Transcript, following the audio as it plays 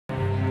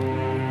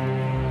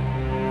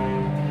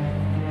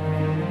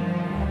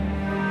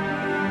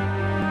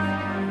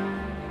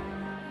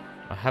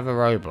have a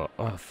robot.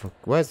 Oh, fuck.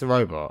 Where's the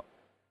robot?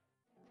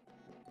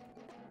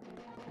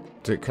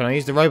 Can I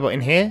use the robot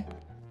in here?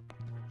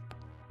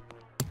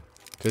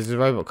 Does the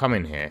robot come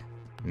in here?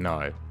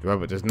 No, the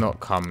robot does not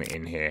come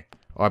in here.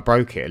 Oh, I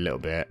broke it a little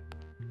bit.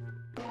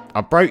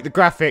 I broke the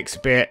graphics a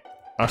bit.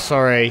 Oh,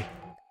 sorry.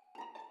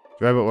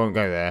 The robot won't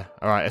go there.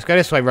 Alright, let's go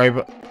this way,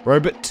 robot.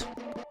 Robot.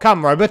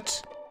 Come,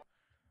 robot.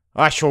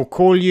 I shall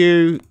call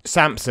you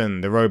Samson,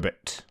 the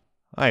robot.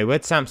 Hey,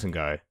 where'd Samson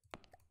go?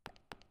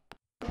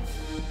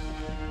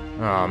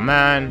 Oh,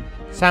 man.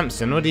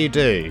 Samson, what do you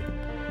do?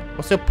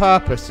 What's your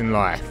purpose in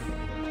life?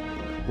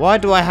 Why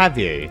do I have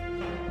you?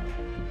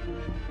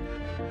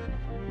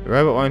 The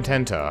robot won't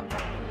enter.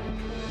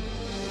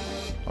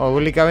 Oh,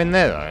 will he go in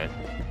there, though?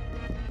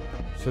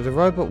 So the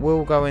robot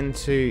will go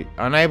into...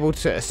 Unable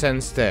to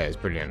ascend stairs.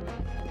 Brilliant.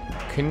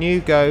 Can you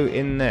go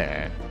in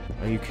there?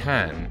 Oh, you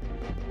can.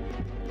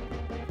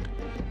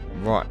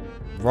 Right.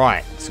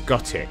 Right.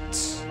 Got it.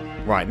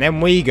 Right, then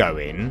we go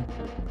in.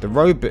 The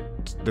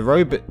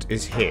robot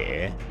is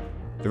here.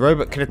 The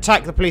robot can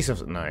attack the police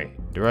officer. No.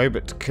 The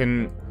robot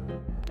can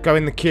go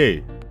in the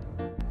queue.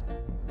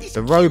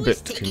 The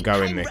robot can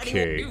go in the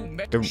queue.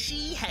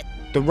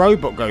 The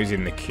robot goes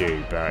in the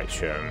queue,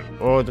 Bertram.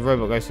 Or the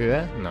robot goes through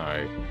there?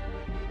 No.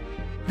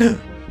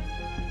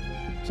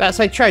 Does that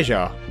say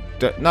treasure?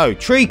 No,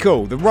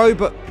 treacle. The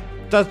robot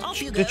does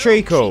the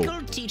treacle.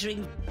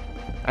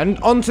 And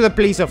onto the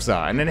police officer.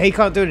 And then he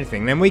can't do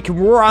anything. Then we can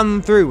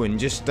run through and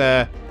just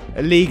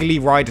illegally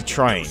ride a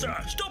train.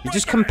 You're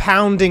just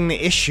compounding the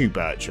issue,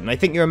 Bertram. They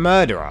think you're a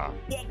murderer.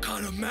 What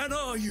kind of man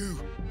are you?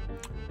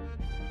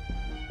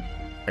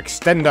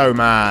 Extendo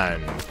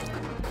man.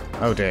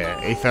 Oh dear,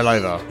 he fell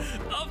over.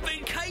 I've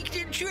been caked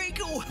in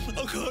treacle.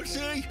 I can't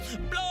see.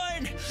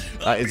 Blind.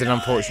 That is an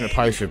unfortunate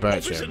pose for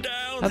Bertram.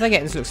 How'd they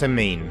get him to look so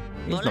mean?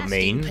 He's not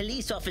mean.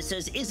 Police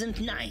officers isn't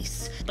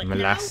nice, but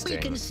Molesting. now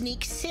we can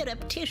sneak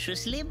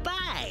surreptitiously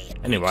by.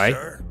 Anyway.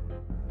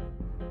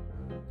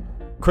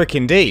 Quick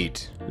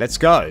indeed. Let's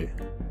go.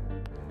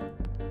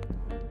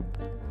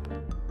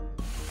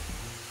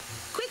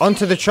 Quickly,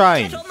 Onto the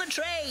train. Get on the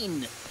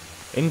train.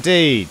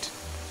 Indeed.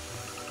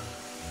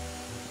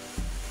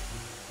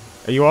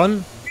 Are you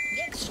on?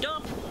 Next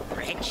stop,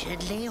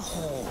 Wretchedly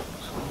Hall.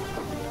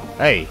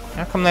 Hey,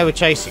 how come they were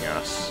chasing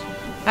us?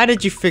 How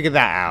did you figure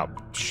that out,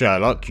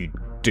 Sherlock, you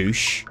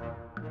douche?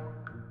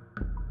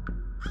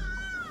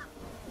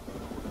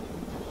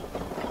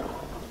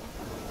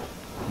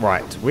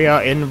 Right, we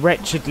are in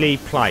Wretchedly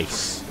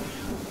Place.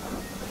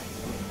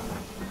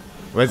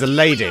 Where's a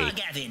lady? Here we are,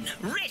 Gavin.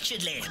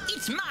 Wretchedly.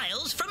 It's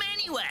miles from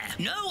anywhere.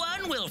 No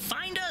one will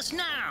find us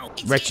now.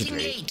 It's Wretchedly.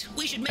 getting late.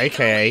 We should make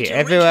AKA our way to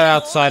everywhere Wretchedly Hall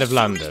outside of as soon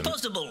London. as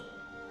possible.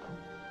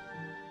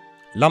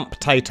 Lump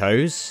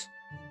potatoes,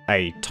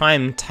 a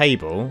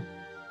timetable,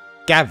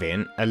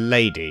 Gavin, a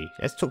lady.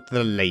 Let's talk to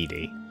the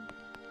lady.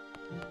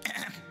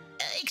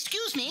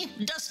 Excuse me,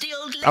 dusty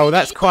old lady. Oh,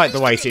 that's quite the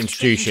way to Strange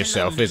introduce to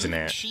yourself, London. isn't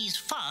it? She's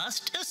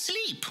fast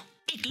asleep.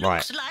 It looks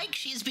Right. like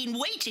she's been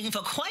waiting for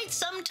quite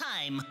some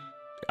time.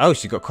 Oh,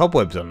 she's got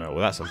cobwebs on her. Well,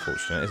 that's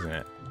unfortunate, isn't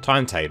it?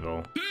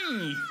 Timetable.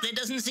 There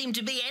doesn't seem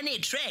to be any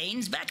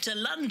trains back to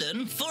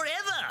London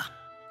forever.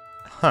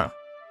 Huh.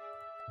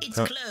 It's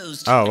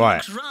closed. Oh, and right.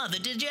 looks rather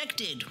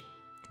dejected.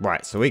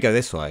 Right, so we go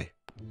this way.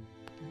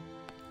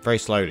 Very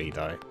slowly,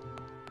 though.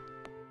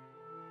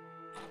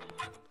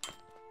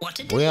 What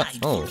a We are-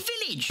 delightful oh,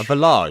 village. a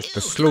village, the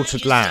Ew,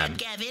 slaughtered try lamb.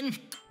 yourself, Gavin.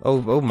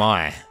 Oh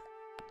my.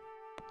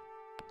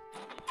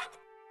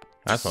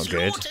 That's not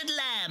good. Slaughtered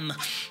lamb.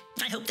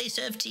 I hope they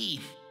serve tea.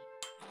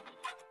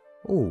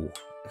 Ooh,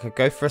 I could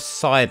go for a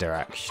cider,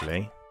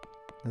 actually.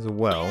 There's a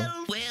well.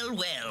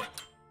 Well.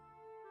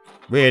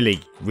 Really,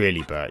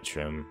 really,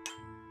 Bertram.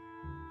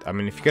 I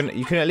mean, if you're gonna,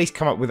 you can at least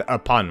come up with a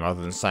pun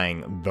rather than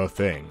saying the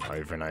thing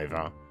over and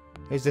over.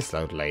 Who's this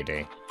old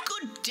lady?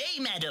 Good day,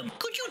 madam.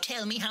 Could you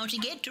tell me how to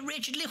get to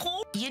Wretchedly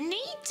Hall? You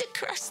need to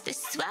cross the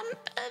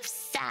swamp of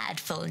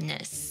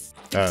sadfulness.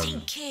 Um.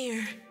 Take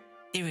care.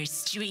 There are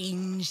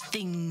strange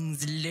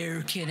things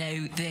lurking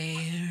out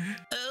there.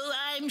 Oh,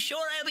 I'm sure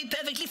I'll be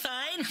perfectly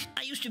fine.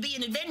 I used to be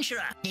an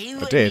adventurer. No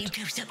one did.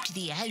 who goes up to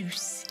the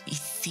house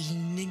is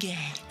seen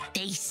again.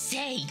 They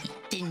say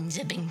things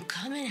have been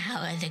coming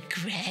out of the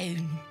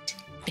ground.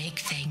 Big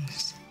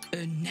things.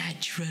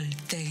 Unnatural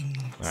things.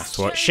 That's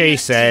what she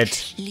said.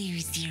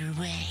 Lose your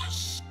way.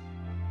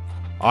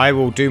 I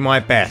will do my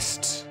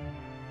best.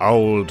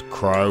 Old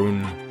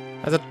crone.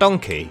 There's a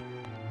donkey.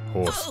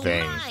 Horse Oh,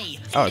 thing. my,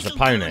 Oh, it's a little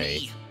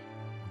pony.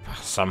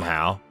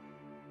 Somehow.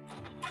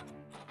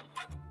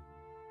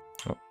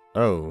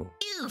 Oh,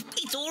 Ew,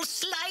 it's all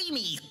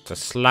slimy. it's a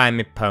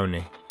slimy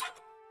pony.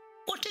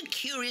 What a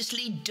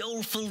curiously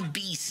doleful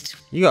beast.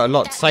 You got a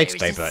lot to That say there's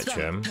today, a swamp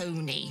Bertram.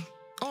 pony.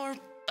 Or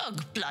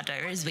bog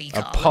bludder, as we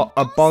A call him.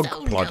 a bog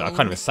Also plodder. I can't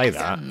known even say as a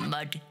that.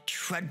 mud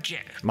trudger.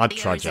 Mud The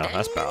trudger, earth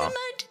that's in better. the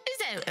mud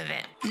is out of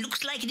it.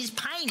 Looks like it is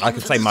pining I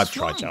could for say the mud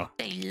swamp. trudger.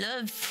 They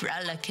love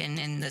frolicking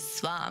in the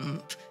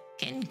swamp.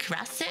 Can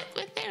cross it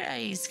with their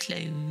eyes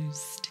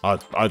closed.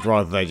 I'd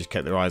rather they just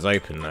kept their eyes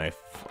open though.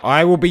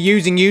 I will be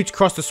using you to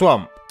cross the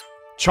swamp.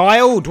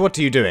 Child, what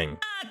are you doing?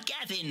 Ah,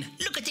 Gavin,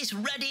 look at this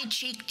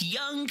ruddy-cheeked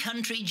young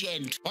country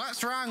gent.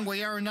 What's wrong with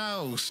your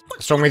nose?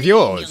 What's wrong with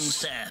Young yours?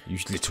 sir. You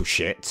little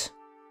shit.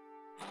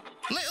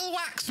 Little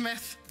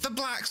Waxsmith, the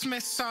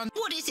blacksmith's son,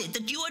 What is it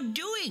that you are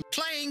doing?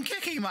 playing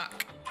kicky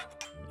muck.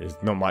 There's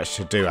not much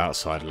to do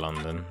outside of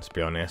London, let's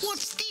be honest.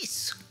 What's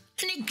this?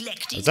 A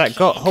neglected Has that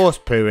got keg. horse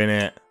poo in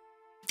it?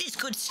 This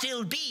could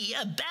still be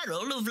a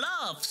barrel of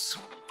laughs.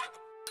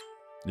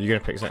 Are you going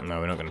to pick something? No,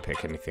 we're not going to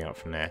pick anything up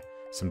from there.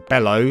 Some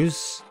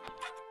bellows.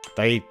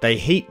 They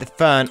heat the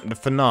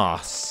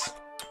furnace.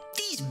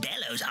 These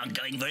bellows aren't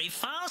going very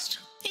fast.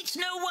 It's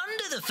no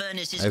wonder the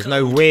furnace is There's cold.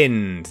 no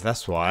wind,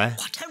 that's why.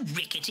 What a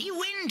rickety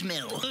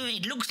windmill.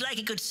 It looks like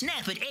it could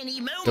snap at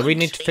any moment. Do we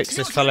need to fix It's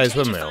this not fellow's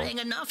windmill?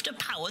 rotatifying enough to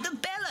power the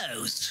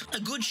bellows.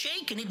 A good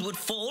shake and it would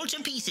fall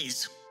to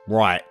pieces.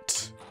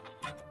 Right.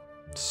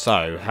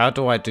 So, how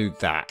do I do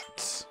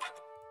that?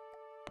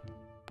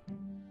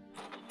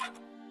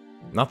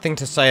 Nothing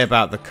to say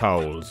about the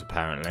coals,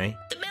 apparently.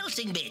 The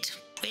melting bit,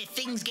 where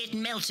things get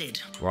melted.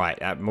 Right,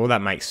 well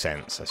that makes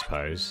sense, I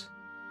suppose.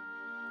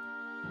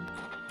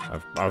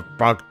 I've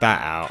bugged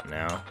that out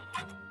now.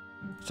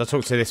 So I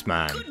talk to this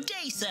man. Good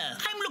day, sir.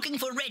 I'm looking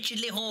for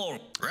Wretchedly Hall.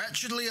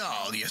 Wretchedly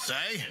all, you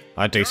say?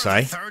 I do You're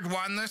say. the third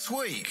one this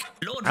week.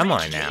 Lord Am I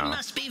Wretchedly now?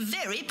 must be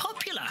very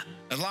popular.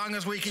 As long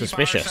as we keep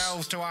Suspicious.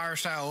 ourselves to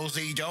ourselves,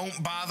 he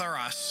don't bother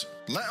us.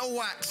 Little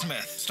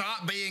Waxsmith,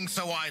 stop being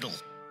so idle.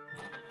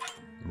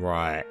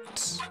 Right.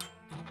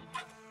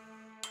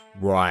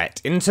 Right.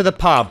 Into the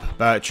pub,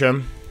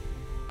 Bertram.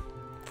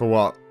 For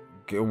what?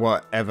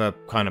 Whatever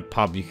kind of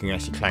pub you can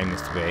actually claim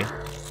this to be.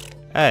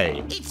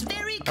 Hey. It's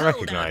very I cold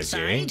recognise you.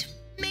 outside.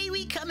 May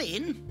we come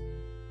in?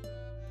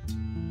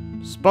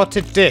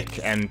 Spotted Dick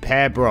and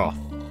pear broth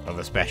are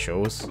the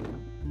specials.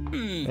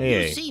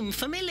 Hey. You seem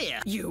familiar.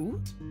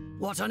 You?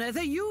 What on earth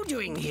are you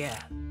doing here?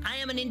 I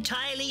am an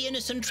entirely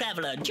innocent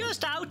traveller,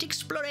 just out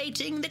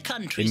explorating the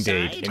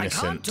countryside. Indeed, I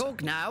can't innocent.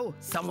 talk now.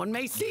 Someone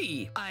may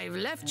see. I've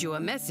left you a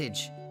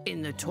message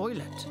in the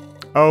toilet.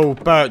 Oh,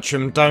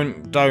 Bertram,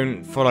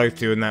 don't follow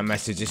through on that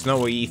message. It's not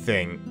what you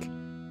think.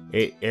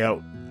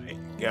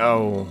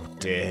 Oh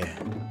dear.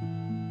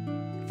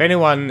 If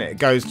anyone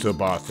goes to a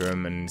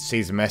bathroom and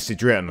sees a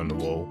message written on the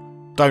wall,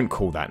 don't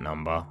call that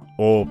number.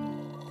 Or,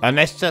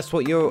 unless that's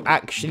what you're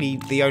actually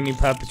the only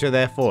purpose you're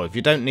there for. If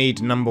you don't need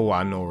a number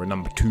 1 or a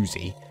number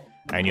 2Z,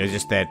 and you're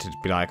just there to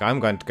be like, I'm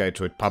going to go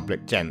to a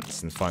public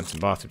gents and find some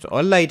bathrooms.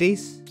 Or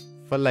ladies,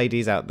 for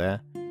ladies out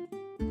there.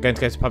 Going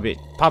to go to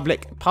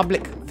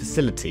public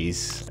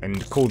facilities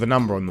and call the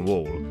number on the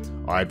wall.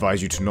 I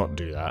advise you to not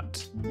do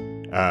that.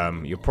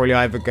 You're probably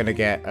either going to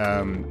get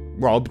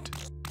robbed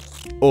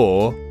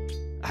or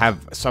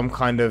have some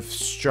kind of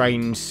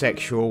strange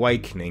sexual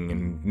awakening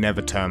and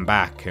never turn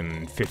back,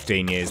 and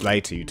 15 years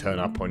later you turn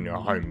up on your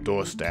home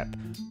doorstep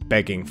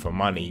begging for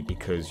money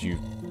because you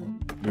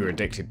were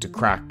addicted to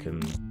crack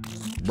and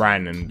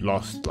ran and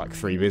lost like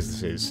 3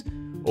 businesses,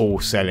 all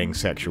selling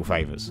sexual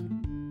favours.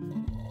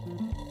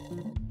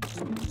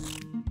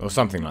 Or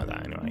something like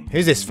that, anyway.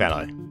 Who's this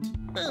fellow?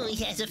 Oh,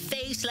 he has a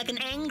face like an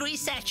angry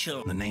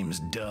satchel. The name's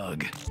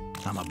Doug.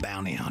 I'm a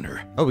bounty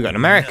hunter. Oh, we got an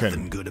American.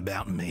 Nothing good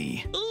about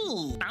me.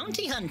 Ooh,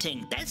 bounty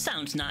hunting. That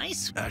sounds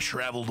nice. I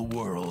travel the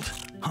world,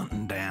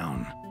 hunting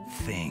down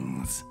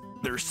things.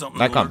 There's something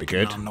That can't be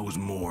lurking good. on those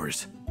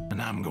moors,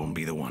 and I'm gonna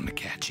be the one to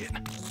catch it.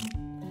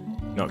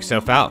 Knock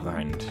yourself out,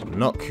 friend.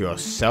 Knock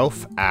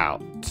yourself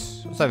out.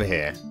 What's over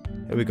here?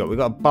 Here we got. We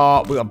got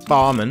a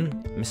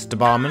barman, Mr.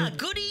 Barman. Ah,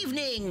 good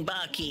evening,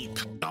 barkeep.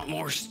 Not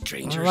more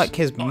strangers. I like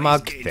his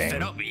mug get thing.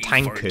 fed up eating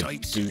Tankard for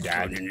tights,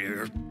 doodad. going in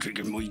there,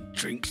 drinking my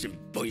drinks and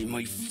buying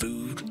my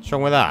food. What's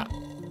wrong with that?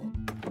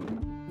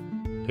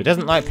 He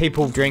doesn't like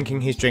people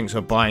drinking his drinks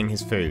or buying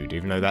his food,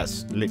 even though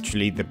that's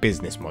literally the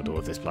business model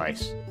of this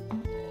place.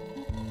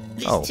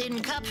 This Oh.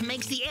 tin cup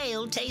makes the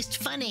ale taste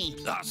funny.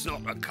 That's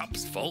not a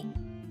cup's fault.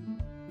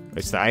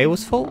 It's the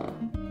ale's fault?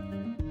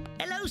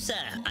 Hello, sir.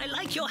 I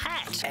like your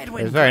hat.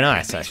 It's very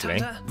nice,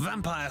 actually.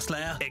 Vampire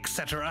Slayer,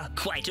 etc.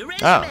 Quite a Oh.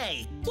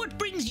 resume. What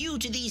brings you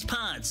to these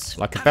parts?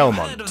 Like a Have you heard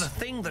Belmont. of the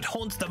thing that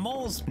haunts the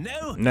moors?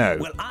 No? No.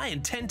 Well, I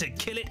intend to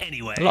kill it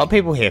anyway. A lot of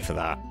people here for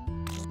that.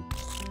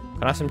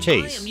 Can I have some I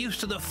am cheese? used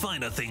to the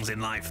finer things in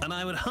life, and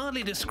I would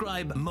hardly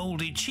describe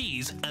mouldy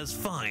cheese as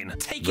fine.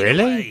 Take it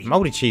Really? away.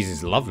 Mouldy cheese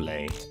is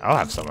lovely. I'll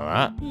have some of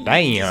that. This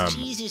Damn.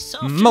 cheese is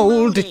soft and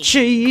Mouldy moldy.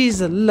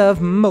 cheese. I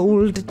love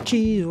mouldy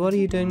cheese. What are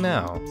you doing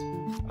now?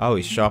 Oh,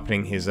 he's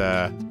sharpening his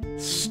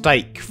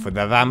steak for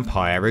the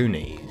vampire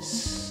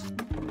unis.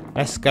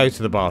 Let's go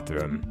to the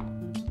bathroom.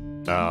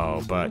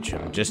 Oh,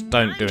 Bertram, just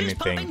don't do I'm just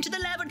popping anything. to the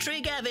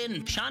lavatory,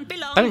 Gavin. Shan't be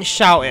long. Don't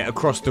shout it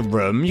across the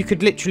room. You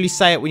could literally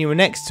say it when you were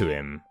next to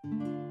him.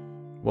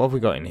 What have we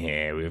got in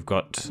here? We've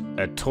got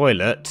a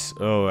toilet.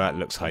 Oh, that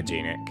looks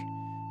hygienic.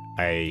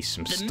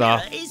 Some The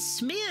stuff. mirror is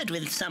smeared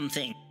with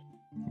something.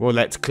 Well,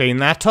 let's clean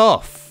that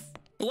off.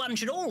 One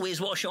should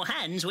always wash your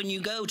hands when you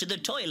go to the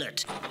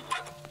toilet.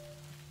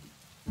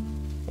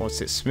 What's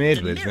it smeared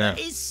The with mirror now?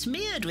 is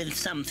smeared with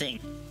something.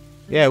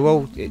 Yeah,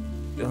 well,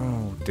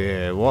 oh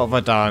dear, what have I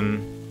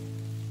done?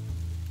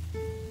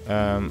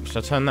 Should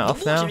I turn that off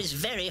The now? water is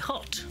very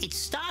hot. It's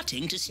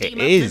starting to steam It up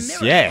the is,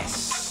 mirror.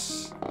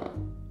 yes.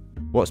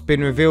 What's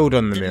been revealed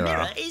on the The mirror?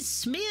 mirror is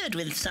smeared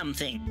with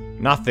something.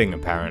 Nothing,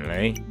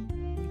 apparently.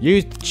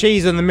 Use the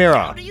cheese on the mirror.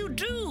 What do you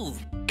do?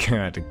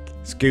 God,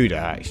 it's Gouda,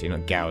 actually,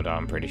 not Gouda,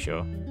 I'm pretty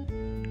sure.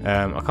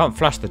 I can't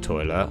flush the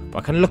toilet, but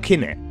I can look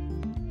in it.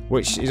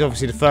 Which is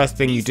obviously the first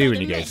thing you Is do that when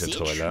a you go to the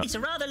message? toilet. It's a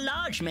rather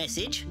large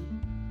message.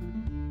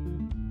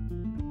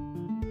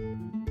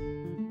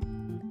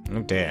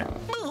 Oh dear.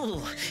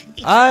 Ooh,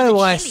 it's Oh, rather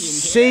I chilly in here.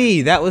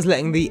 see. That was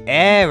letting the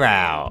air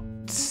out.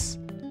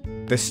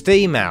 The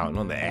steam out,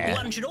 not the air.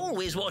 One should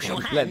always wash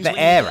your hands Let the when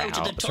air you go out. to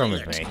the What's wrong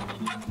with toilet.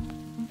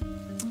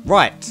 me?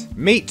 Right.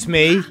 Meet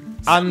me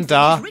under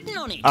Something's written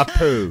on it. a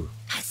poo.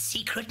 A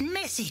secret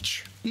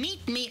message.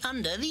 Meet me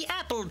under the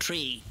apple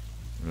tree.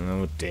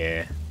 Oh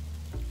dear.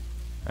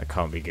 That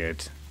can't be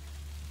good.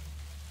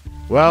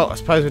 Well, I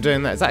suppose we're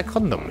doing that. Is that a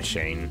condom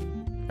machine?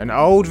 An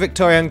old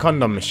Victorian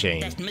condom machine.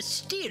 That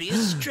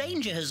mysterious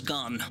stranger has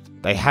gone.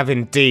 They have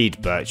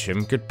indeed,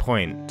 Bertram. Good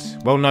point.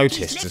 Well He's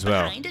noticed left as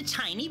well. behind a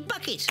tiny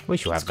bucket. We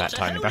shall have It's that got a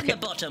tiny hole bucket. in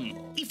the bottom.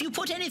 If you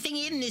put anything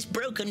in this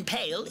broken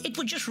pail, it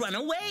would just run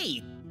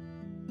away.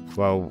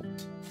 Well,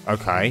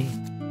 okay.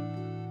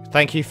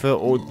 Thank you for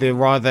all the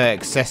rather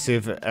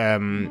excessive,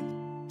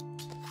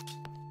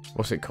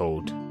 what's it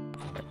called?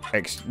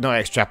 Not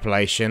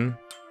extrapolation.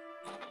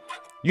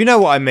 You know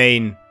what I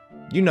mean.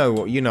 You know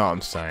what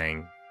I'm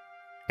saying.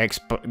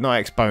 Not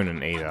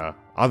exponent either.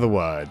 Other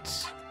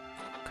words.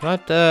 Can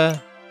I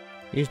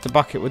use the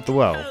bucket with the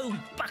well? Oh,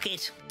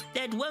 bucket.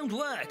 That won't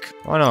work.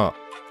 Why not?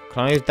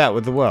 Can I use that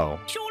with the well?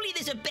 Surely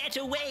there's a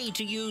better way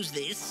to use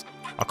this.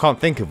 I can't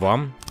think of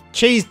one.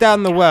 Cheese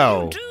down the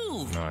well.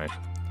 Do. No.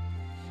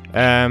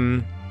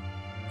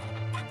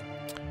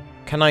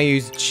 Can I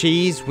use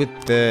cheese with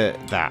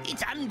that?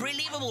 It's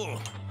unbelievable.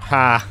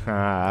 Ha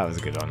ha, that was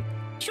a good one.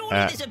 Surely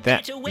there's a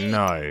better way.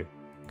 No.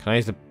 Can I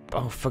use the...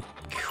 Oh, for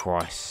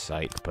Christ's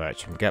sake,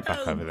 Bertram. Get back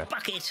Oh, over there.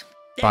 bucket.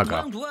 That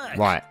won't Bugger. work.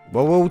 Right.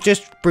 Well, we'll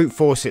just brute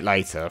force it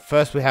later.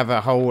 First, we have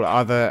a whole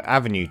other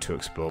avenue to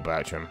explore,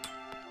 Bertram.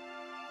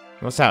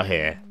 What's out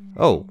here?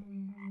 Oh.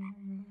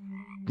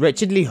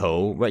 Wretched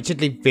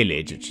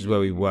Village, which is where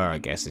we were, I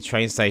guess. The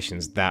train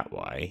station's that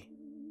way.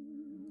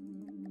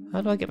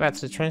 How do I get back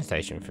to the train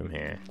station from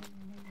here?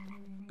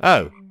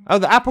 Oh. Oh,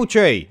 the apple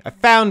tree! I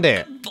found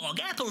it! Bog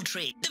apple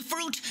tree. The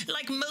fruit,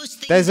 like most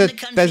things There's in a- the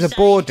countryside, there's a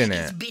board in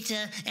is it.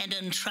 bitter and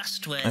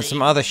untrustworthy. And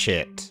some other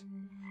shit.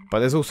 But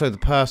there's also the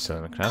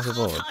person. Can I have the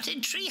board?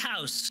 half-hearted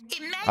treehouse.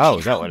 Imagine Oh,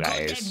 is that how what that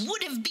good is? that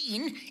would have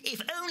been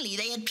if only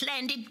they had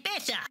planned it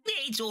better.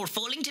 It's all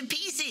falling to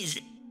pieces.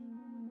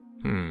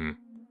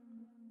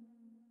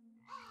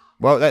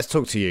 Well, let's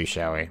talk to you,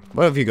 shall we?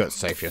 What have you got to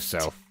say for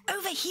yourself?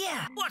 Over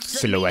here. What's the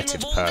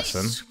Silhouetted meaning of all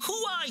person. this? Who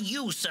are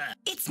you, sir?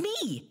 It's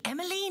me,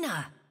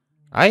 Emelina.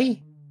 Eh?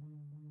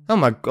 Oh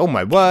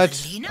my word.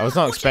 Lena, I was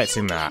not what are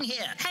expecting you that. doing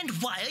here? And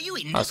why are you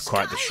in That's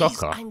quite the disguise?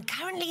 shocker. I'm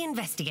currently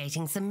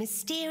investigating some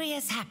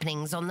mysterious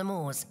happenings on the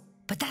moors.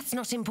 But that's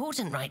not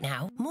important right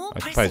now. More I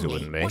suppose it pressingly,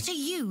 wouldn't be. what are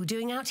you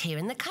doing out here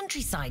in the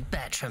countryside,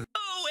 Bertram?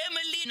 Oh,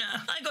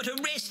 Emelina, I got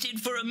arrested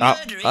for a Oh,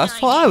 murder.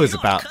 that's what I was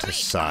about to commit.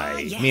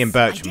 say. Yes, Me and I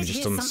Bertram did were just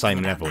hear on the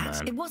something same about level, that.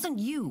 man. It wasn't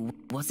you,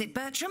 was it,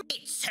 Bertram?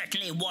 It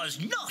certainly was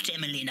not,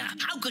 Emelina.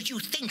 How could you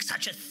think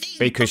such a thing?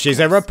 Because Of she's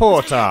a course. I had to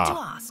reporter.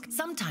 ask.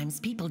 Sometimes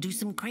people do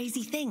some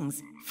crazy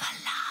things for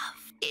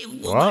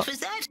love. What What? was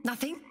that?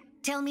 Nothing.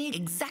 Tell me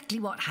exactly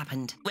what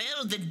happened.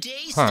 Well, the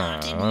day Huh,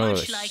 started well,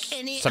 much like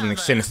any something other.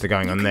 sinister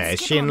going on You can there. Is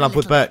skip she in on a love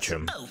with little bit.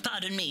 Bertram? Oh,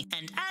 pardon me.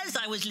 And as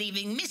I was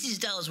leaving Mrs.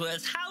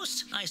 Dulsworth's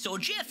house, I saw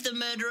Geoff the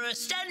murderer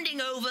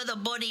standing over the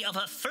body of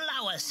a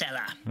flower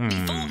seller.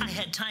 Before I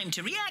had time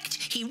to react,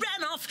 he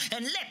ran off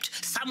and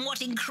leapt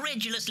somewhat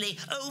incredulously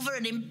over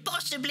an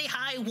impossibly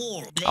high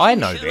wall. Then I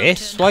know Sherlock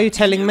this. turned Why are you up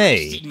telling and me?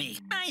 arrested me.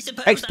 I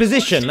suppose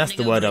Exposition, I was that's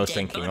the standing word over I a was dead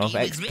thinking body of. with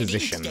red ink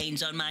Exposition.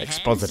 stains on my hands,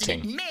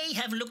 Expositing. and it may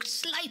have looked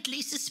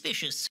slightly suspicious.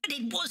 But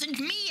it wasn't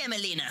me,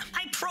 Emelina.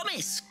 I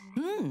promise.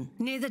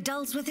 Near the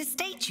Dulsworth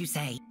estate, you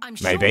say? I'm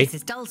sure Maybe.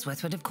 Mrs.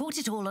 Dulsworth would have caught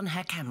it all on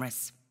her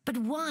cameras. But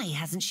why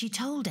hasn't she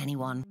told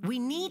anyone? We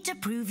need to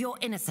prove your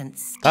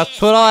innocence. That's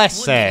what I Would be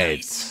said.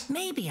 nice.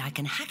 Maybe I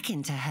can hack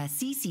into her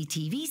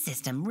CCTV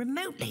system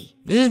remotely.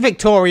 This is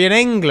Victorian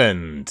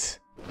England.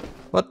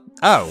 What?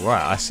 Oh,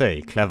 right, I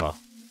see. Clever.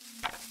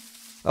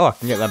 Oh, I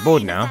can get that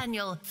board Fly, now.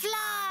 Nathaniel,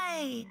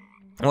 fly!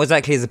 What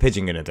exactly is the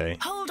pigeon going to do?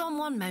 Hold on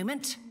one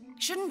moment.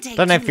 Shouldn't take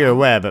Don't know too if you're long.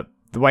 aware, but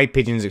the way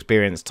pigeons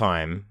experience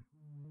time,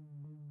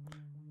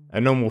 a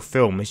normal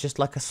film is just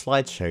like a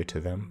slideshow to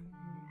them.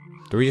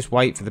 Do we just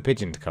wait for the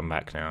pigeon to come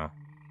back now?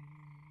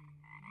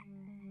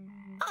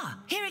 Ah,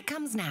 here it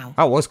comes now.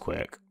 Oh, it was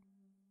quick.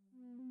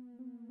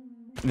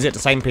 Is it the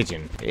same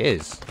pigeon? It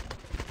is.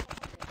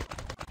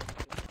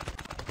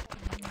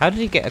 How did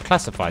he get a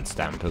classified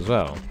stamp as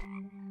well?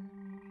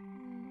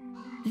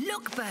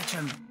 Look,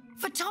 Bertram.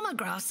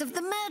 Photographs of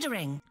the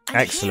murdering. And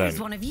Excellent. here's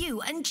one of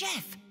you and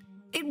Geoff.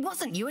 It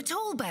wasn't you at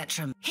all,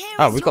 Bertram. Here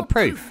Oh, is we've your got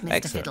proof. Mr.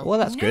 Excellent. Fiddle. Well,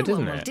 that's No good, one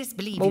isn't will it?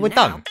 disbelieve Well, you we're now.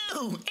 done.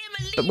 Oh,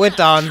 Emelina, But we're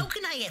done. How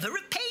can I ever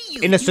repay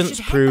innocence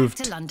you proved.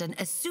 Head back to London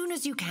as soon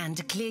as you can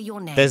to clear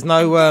your name. There's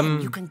no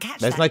You can catch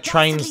there's that no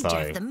trains dastardly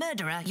though. Geoff the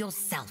murderer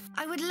yourself.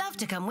 I would love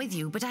to come with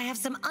you, but I have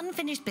some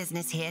unfinished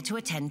business here to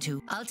attend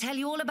to. I'll tell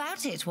you all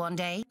about it one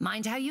day.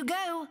 Mind how you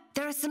go.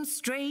 There are some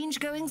strange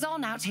goings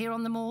on out here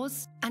on the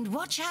moors, and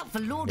watch out for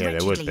Lord Yeah, there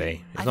would Wretchedly.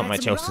 be. There's I've not heard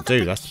much some else to rather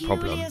do. That's the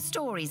problem. peculiar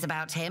stories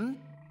about him.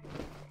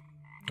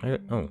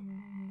 Oh,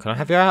 can I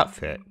have your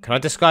outfit? Can I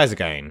disguise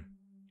again?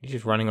 You're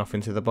just running off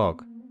into the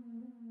bog.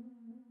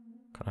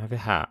 Can I have your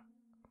hat?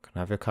 Can I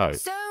have your coat?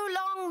 So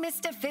long,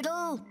 Mr.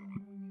 Fiddle.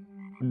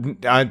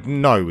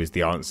 No is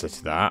the answer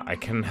to that. I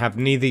can have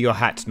neither your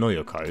hat nor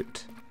your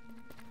coat.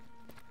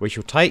 We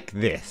shall take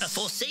this. A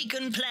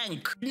forsaken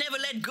plank. Never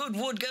let good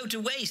wood go to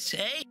waste,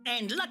 eh?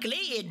 And luckily,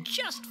 it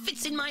just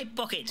fits in my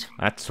pocket.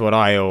 That's what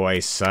I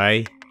always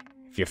say.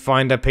 If you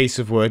find a piece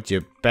of wood,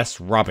 you best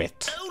rub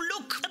it. Oh,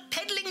 look! A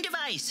peddling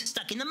device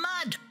stuck in the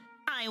mud.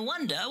 I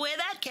wonder where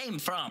that came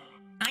from.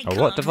 I A what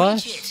can't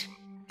device? reach it.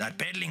 That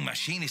peddling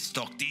machine is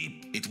stuck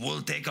deep. It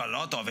will take a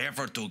lot of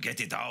effort to get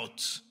it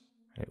out.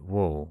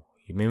 Whoa.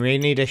 You mean we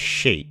need a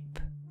sheep?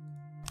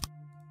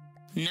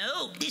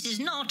 No, this is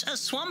not a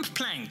swamp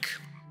plank.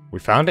 We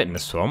found it in the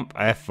swamp,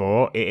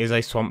 therefore it is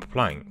a swamp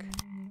plank.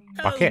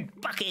 Bucket? Oh,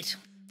 bucket.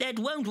 That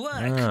won't work.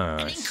 Ah,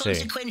 An I see.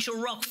 inconsequential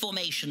rock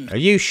formation. Are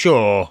you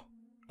sure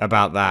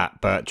about that,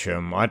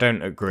 Bertram? I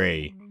don't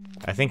agree.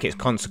 I think it's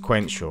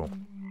consequential.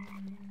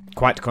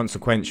 Quite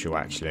consequential,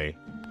 actually.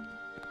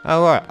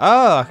 Oh, right.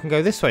 Oh, I can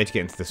go this way to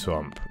get into the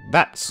swamp.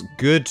 That's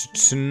good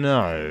to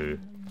know.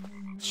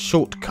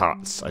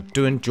 Shortcuts. I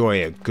do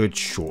enjoy a good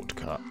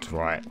shortcut.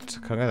 Right.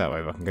 Can I go that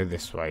way? I can go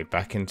this way.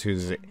 Back into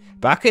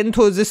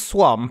the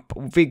swamp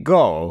we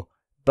go.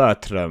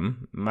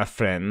 Bertram, my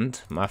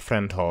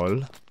friend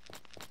Hall.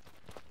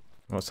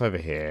 What's over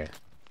here?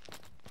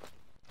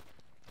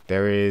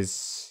 There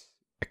is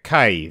a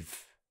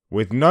cave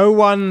with no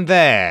one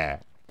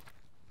there.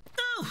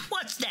 Oh,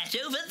 what's that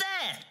over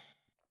there?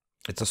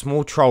 It's a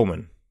small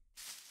trollman.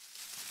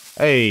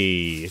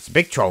 Hey, it's a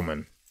big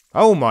trollman.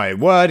 Oh my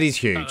word, he's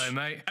huge. Hello,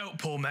 mate. Help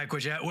poor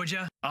Magwitch out, would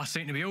ya? I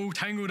seem to be all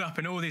tangled up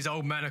in all these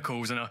old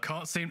manacles and I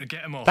can't seem to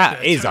get them off. That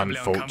They're is terribly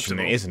unfortunate,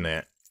 uncomfortable. isn't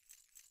it?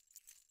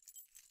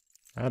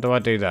 How do I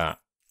do that?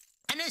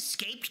 An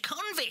escaped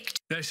convict.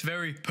 That's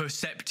very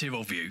perceptive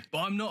of you, but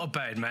I'm not a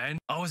bad man.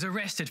 I was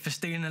arrested for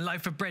stealing a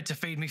loaf of bread to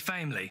feed me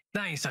family.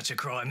 That ain't such a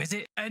crime, is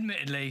it?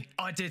 Admittedly,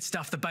 I did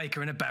stuff the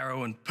baker in a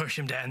barrel and push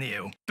him down the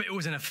hill, but it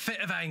was in a fit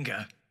of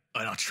anger.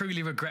 And I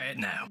truly regret it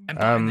now. And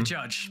blaming the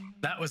judge,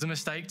 that was a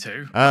mistake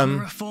too. I'm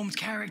a reformed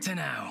character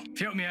now.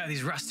 If you help me out of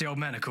these rusty old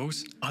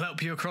manacles, I'll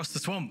help you across the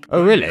swamp.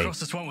 Oh, really?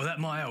 Across the swamp without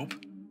my help.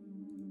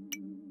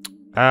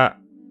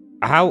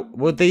 How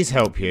would these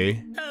help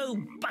you?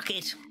 Oh,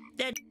 bucket.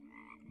 That.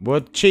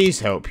 Would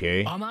cheese help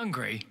you? I'm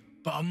hungry,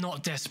 but I'm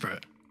not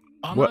desperate.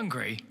 I'm What?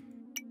 hungry.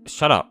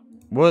 Shut up.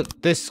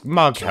 Would this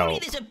mug Surely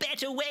help? there's a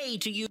better way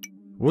to use.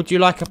 Would you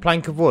like a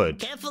plank of wood?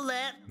 Careful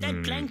there.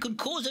 That plank could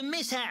cause a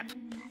mishap.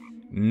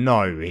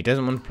 No, he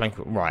doesn't want a plank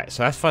of... Right,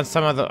 so let's find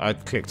some other... I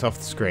clicked off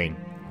the screen.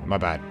 My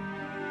bad.